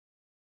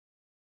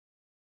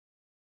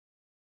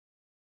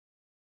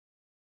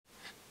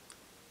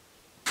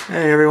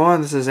Hey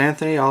everyone, this is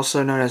Anthony,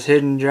 also known as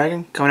Hidden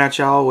Dragon, coming at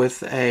y'all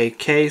with a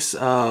case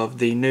of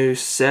the new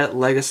set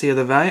Legacy of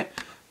the Valiant.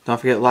 Don't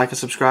forget to like and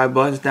subscribe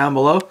buttons down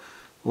below.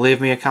 Leave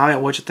me a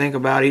comment what you think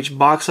about each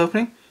box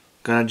opening.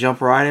 Gonna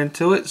jump right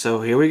into it,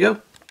 so here we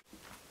go.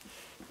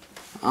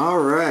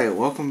 Alright,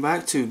 welcome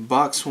back to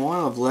box 1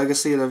 of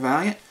Legacy of the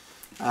Valiant.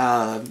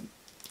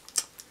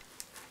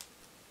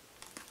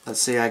 Let's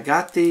see, I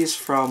got these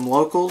from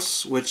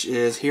Locals, which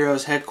is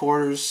Heroes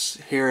headquarters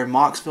here in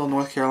Mocksville,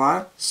 North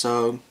Carolina.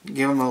 So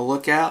give them a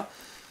look out.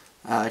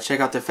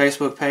 Check out their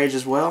Facebook page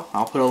as well.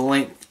 I'll put a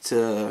link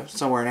to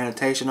somewhere in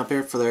annotation up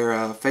here for their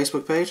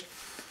Facebook page.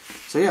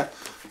 So yeah,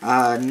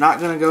 not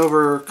going to go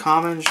over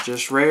commons,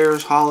 just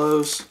rares,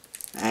 holos,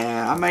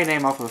 and I may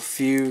name off a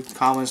few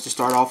commons to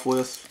start off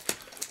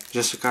with,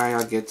 just to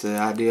kind of get the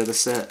idea of the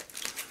set.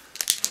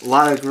 A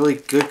lot of really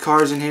good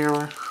cards in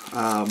here.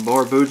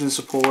 More Boojin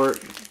support,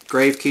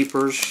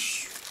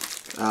 Gravekeepers,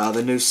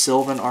 the new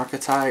Sylvan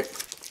archetype,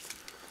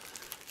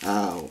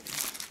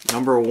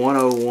 number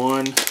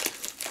 101,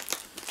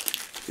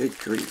 good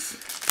grief,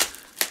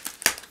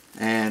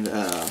 and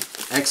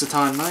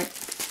Exciton Knight.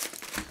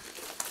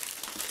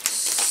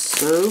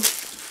 So,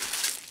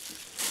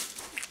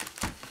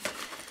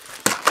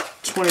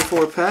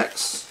 24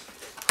 packs,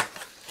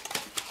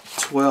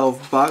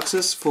 12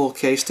 boxes, full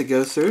case to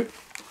go through.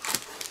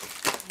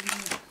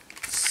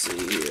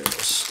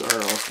 Start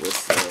off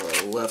with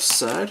the left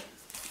side.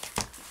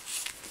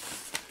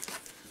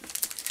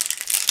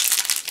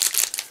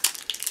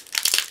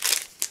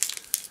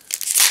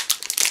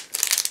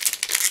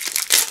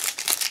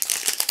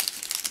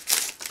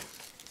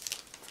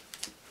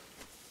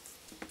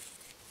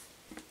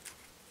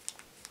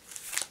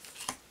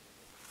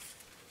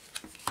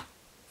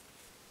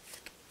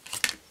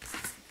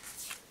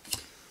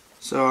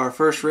 So our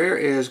first rare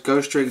is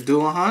Ghost Trick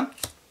Dualahan.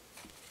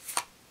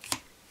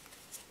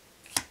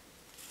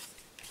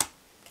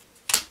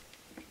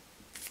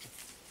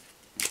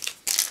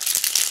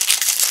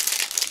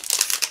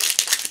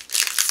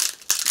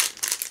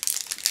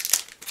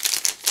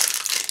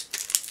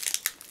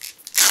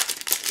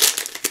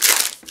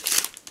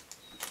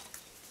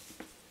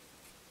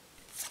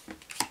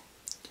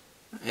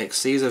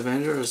 Xyz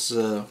Avenger is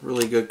a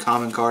really good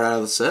common card out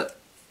of the set.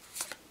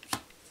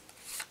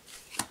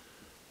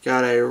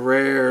 Got a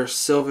rare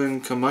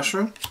Sylvan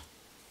Mushroom.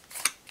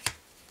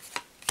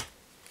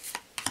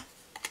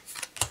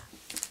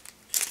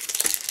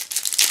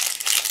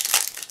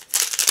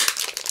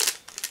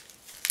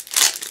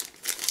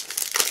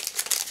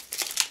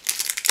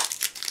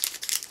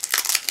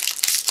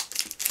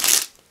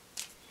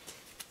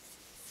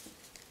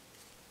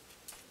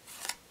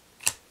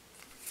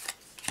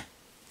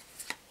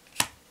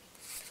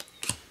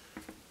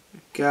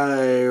 Got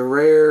a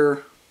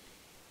rare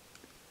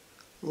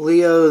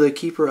Leo, the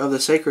Keeper of the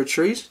Sacred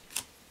Trees.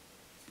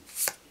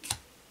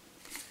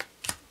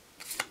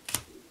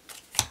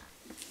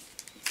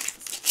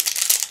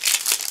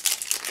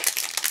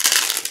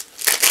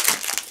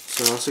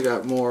 So also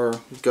got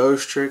more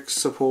Ghost Trick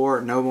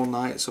support, Noble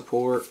Knight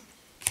support.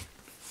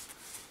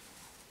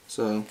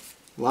 So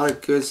a lot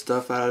of good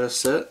stuff out of this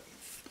set.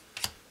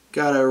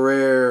 Got a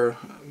rare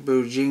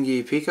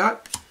Bujingi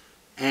Peacock.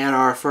 And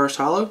our first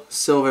holo,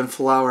 Sylvan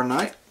Flower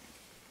Knight.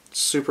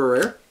 Super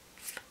rare.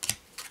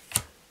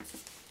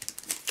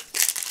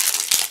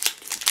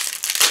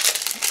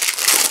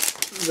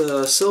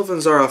 The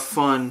Sylvans are a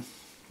fun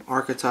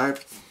archetype.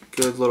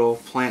 Good little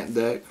plant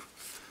deck.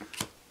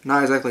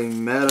 Not exactly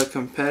meta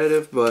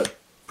competitive, but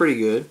pretty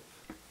good.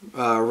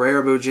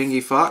 Rare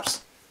Bujingi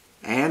Fox.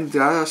 And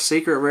got a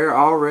secret rare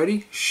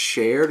already,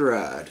 Shared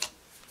Ride.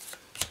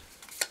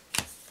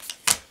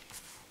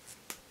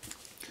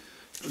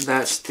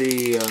 That's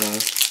the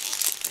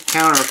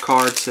counter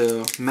card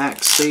to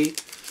Max C.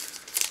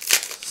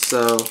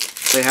 So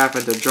they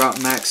happen to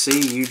drop Max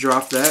C, you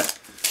drop that.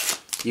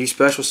 You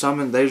special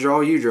summon, they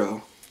draw, you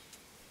draw.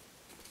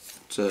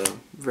 It's a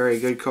very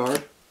good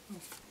card.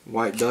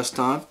 White Dust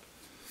on.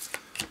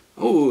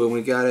 Oh, and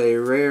we got a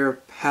rare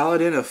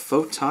Paladin of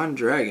Photon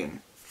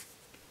Dragon.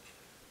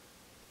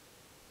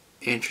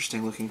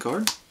 Interesting looking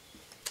card.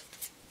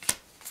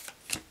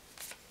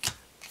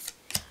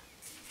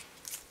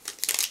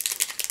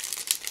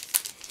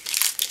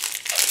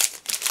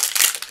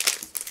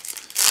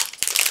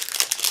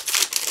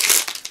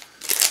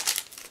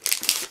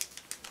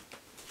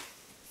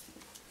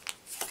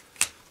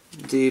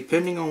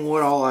 Depending on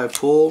what all I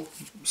pull,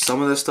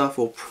 some of this stuff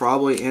will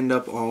probably end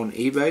up on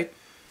eBay.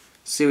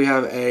 See, we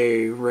have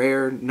a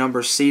rare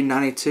number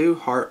C92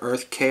 Heart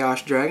Earth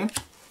Chaos Dragon.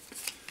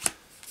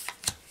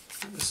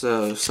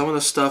 So some of the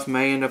stuff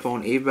may end up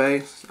on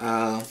eBay.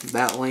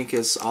 That link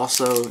is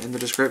also in the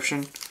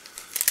description.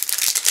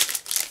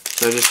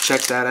 So just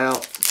check that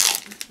out.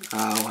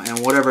 And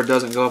whatever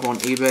doesn't go up on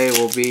eBay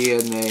will be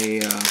in a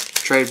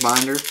trade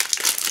binder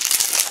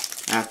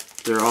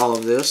after all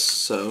of this.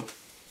 So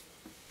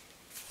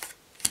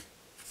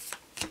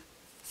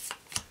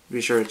be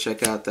sure to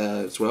check out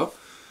that as well.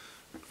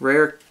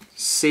 Rare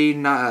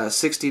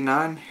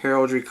C69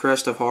 Heraldry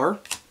Crest of Horror.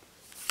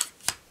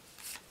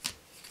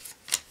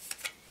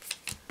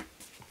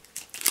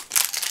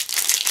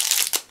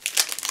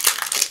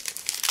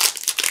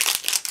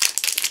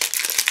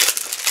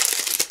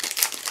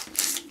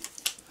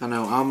 I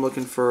know I'm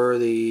looking for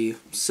the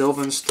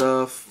Sylvan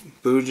stuff,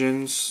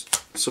 Bujin's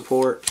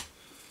support.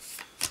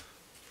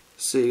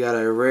 So you got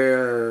a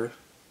rare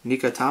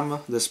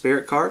Nikatama, the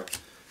Spirit card,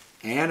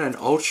 and an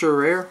ultra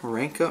rare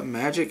Rank Up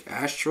Magic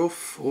Astral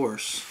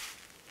Force.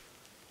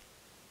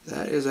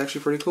 That is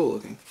actually pretty cool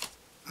looking.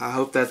 I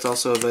hope that's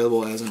also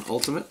available as an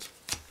ultimate.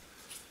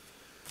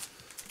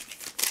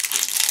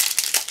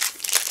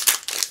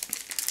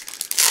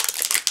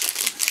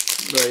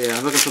 But yeah,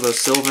 I'm looking for the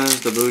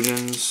Sylvans, the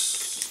Bujins,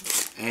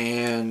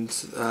 and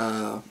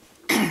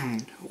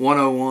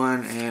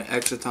 101 and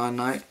Exciton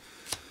Knight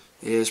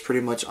is pretty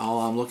much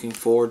all I'm looking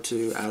forward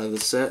to out of the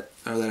set,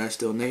 or that I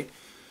still need.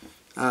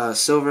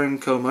 Sylvan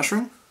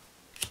Co-Mushroom,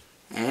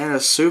 and a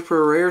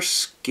super rare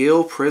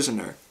Skill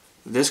Prisoner.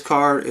 This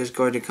card is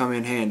going to come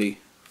in handy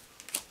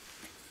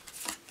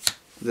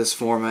this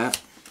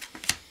format.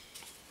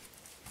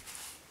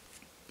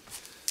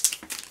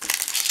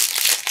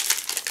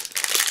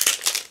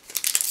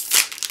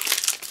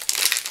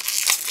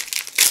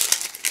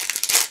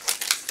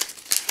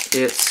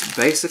 It's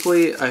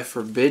basically a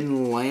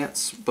Forbidden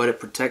Lance, but it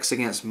protects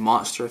against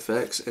monster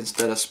effects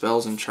instead of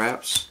spells and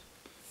traps.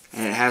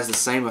 And it has the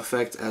same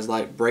effect as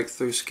like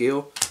Breakthrough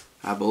Skill,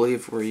 I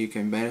believe, where you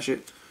can banish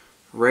it.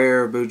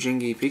 Rare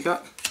Bujingi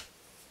Peacock.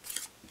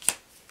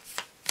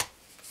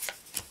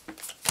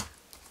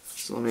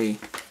 So let me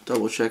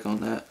double check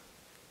on that.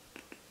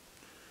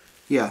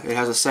 Yeah, it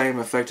has the same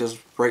effect as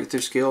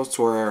Breakthrough Skill,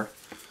 to where,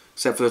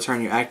 except for the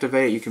turn you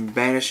activate it, you can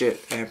banish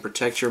it and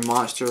protect your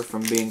monster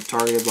from being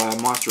targeted by a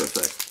monster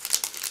effect.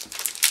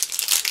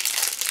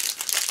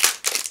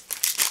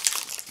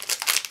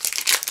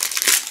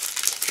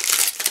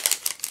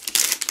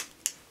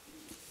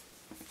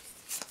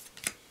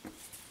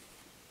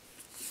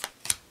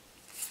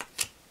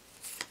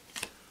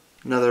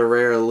 Another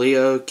rare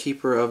Leo,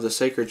 Keeper of the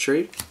Sacred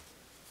Tree.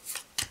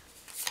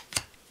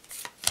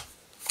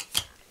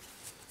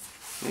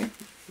 Okay.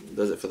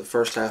 Does it for the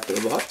first half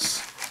of the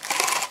box.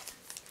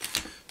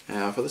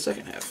 Now for the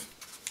second half.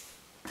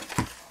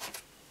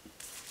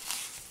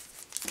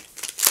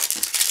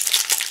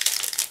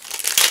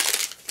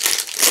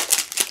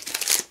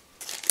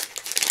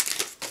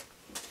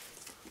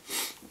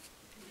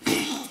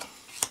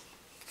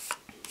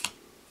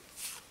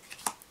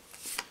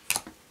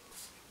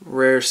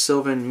 Rare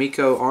Sylvan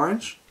Miko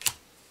Orange.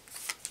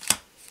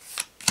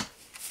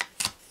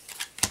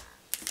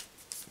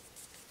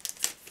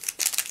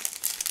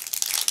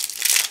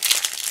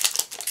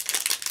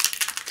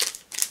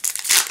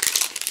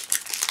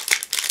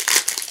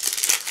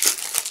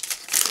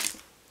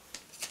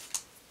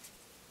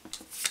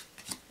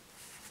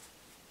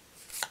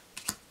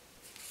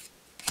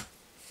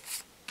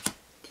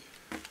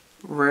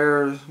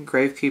 Rare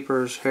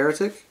Gravekeeper's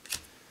Heretic.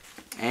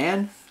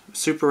 And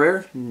super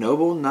rare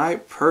Noble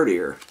Knight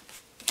Purtier.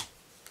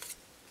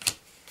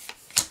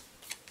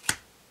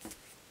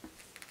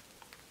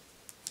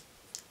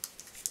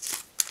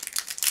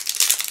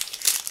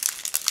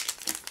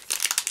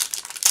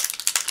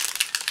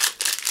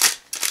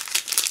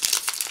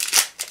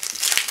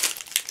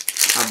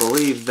 I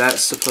believe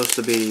that's supposed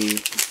to be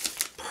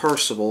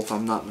Percival, if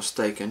I'm not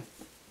mistaken.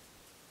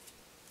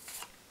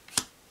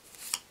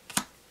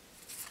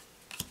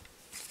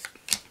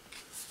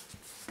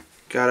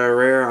 Got a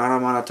rare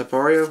Anamana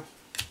Tapario.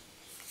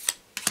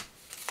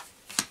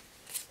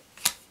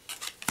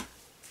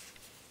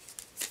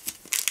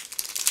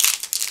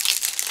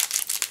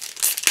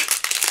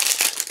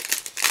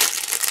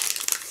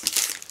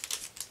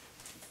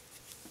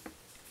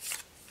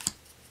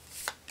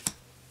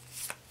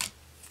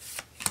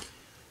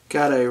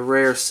 Got a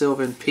rare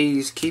Sylvan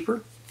Peas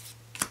Keeper.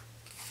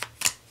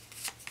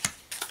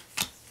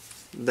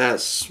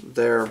 That's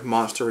their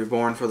Monster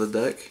Reborn for the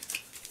deck.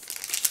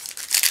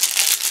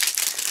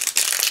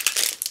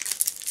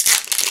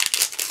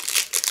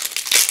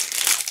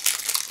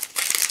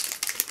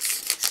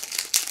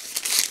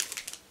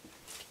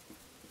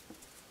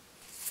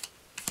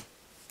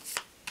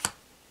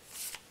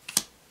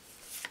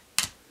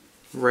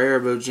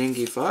 Rare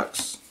Bujingi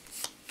Fox.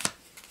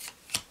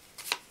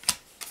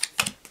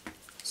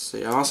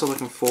 See, I'm also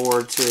looking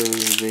forward to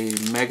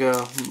the Mega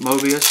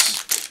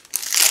Mobius,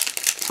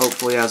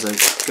 hopefully as a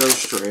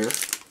Ghost Rare.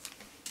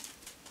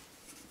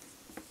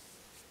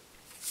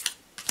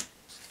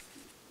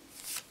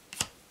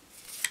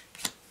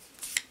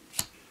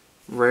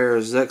 Rare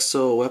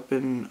Zexal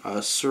Weapon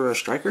Asura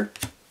Striker.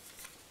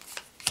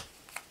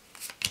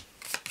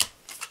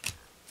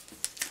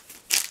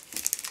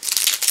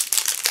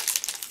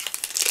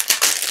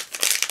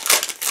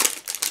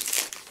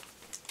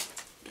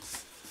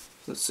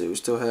 Let's see, we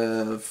still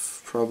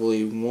have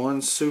probably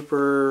one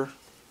super,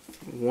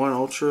 one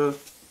ultra,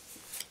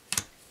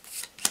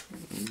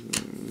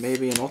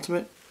 maybe an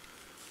ultimate.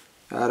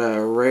 Got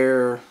a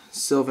rare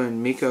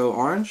Sylvan Miko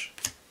Orange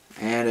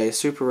and a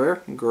super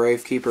rare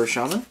Gravekeeper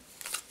Shaman.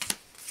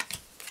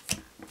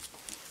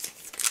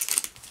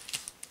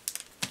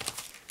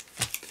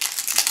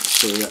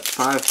 So we got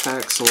 5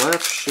 packs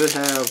left. Should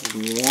have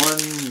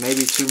one,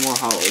 maybe 2 more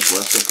holos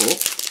left to pull.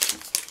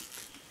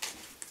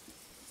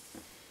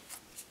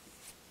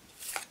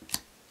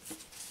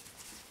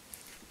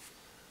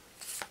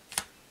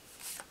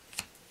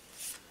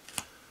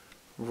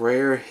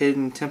 Rare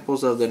Hidden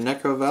Temples of the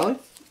Necro Valley.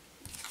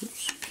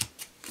 Oops.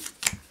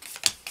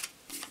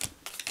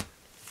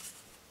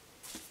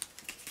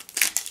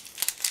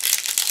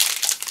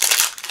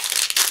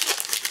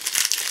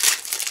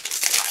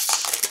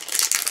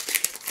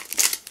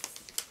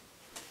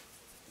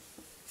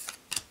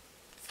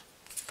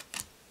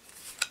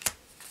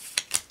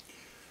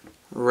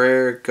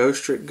 Rare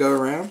Ghost Trick Go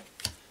Around,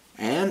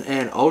 and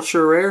an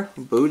ultra rare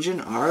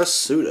Bujin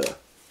Arasuda.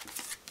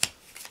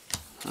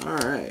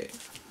 Alright,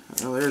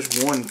 well,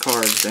 there's one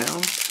card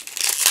down.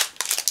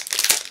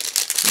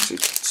 Actually,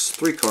 it's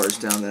 3 cards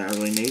down that I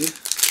really needed.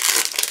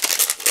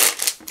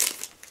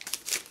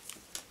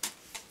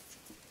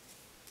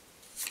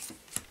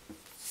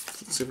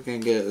 Let's see if we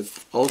can get an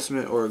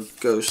Ultimate or a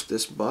Ghost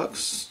this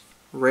box.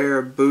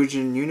 Rare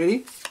Bujin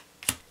Unity.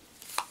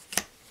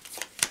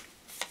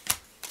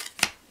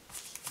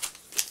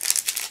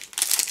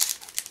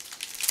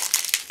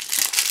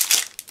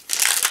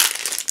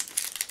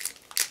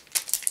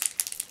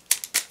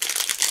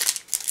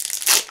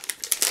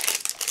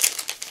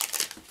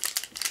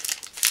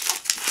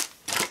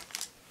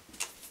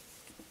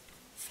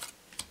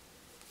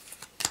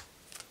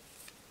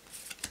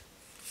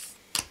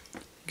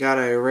 Got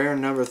a rare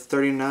number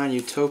 39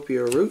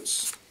 Utopia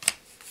Roots.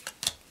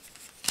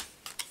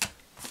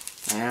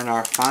 And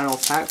our final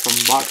pack from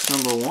box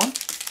number 1.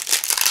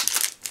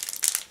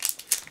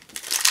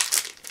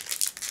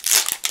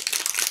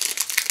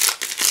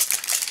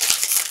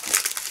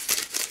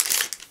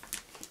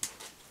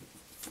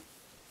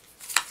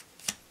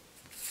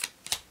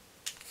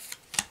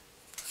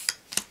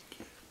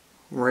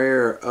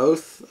 Rare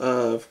Oath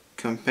of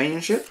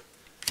Companionship.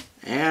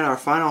 And our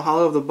final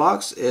holo of the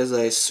box is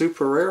a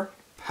super rare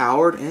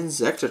Powered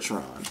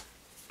Insectatron.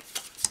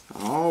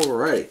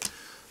 Alright,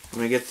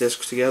 let me get this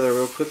together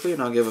real quickly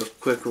and I'll give a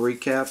quick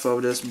recap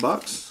of this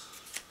box.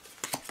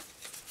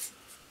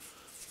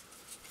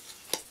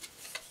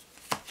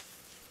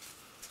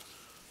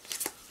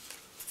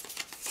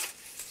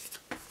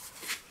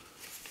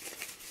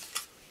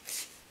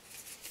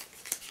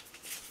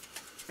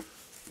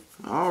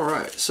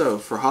 Alright, so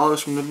for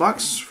holos from the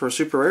box, for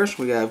super rares,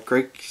 we have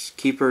Great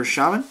Keeper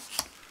Shaman,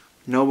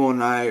 Noble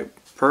Knight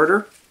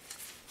Perder,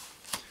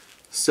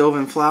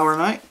 Sylvan Flower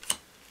Knight,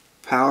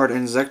 Powered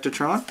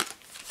Insectatron,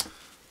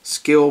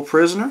 Skill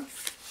Prisoner,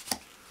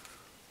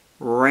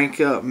 Rank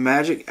Up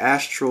Magic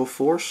Astral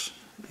Force,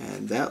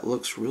 and that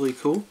looks really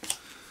cool.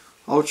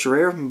 Ultra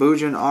Rare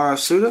Bujin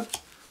Arasuda,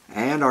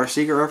 and our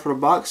secret rare for the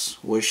box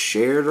was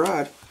Shared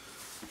Ride.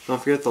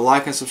 Don't forget the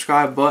like and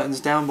subscribe buttons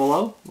down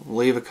below.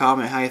 Leave a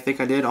comment how you think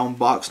I did on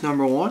box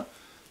number 1.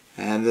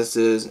 And this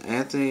is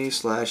Anthony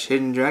 /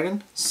 Hidden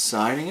Dragon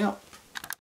signing out.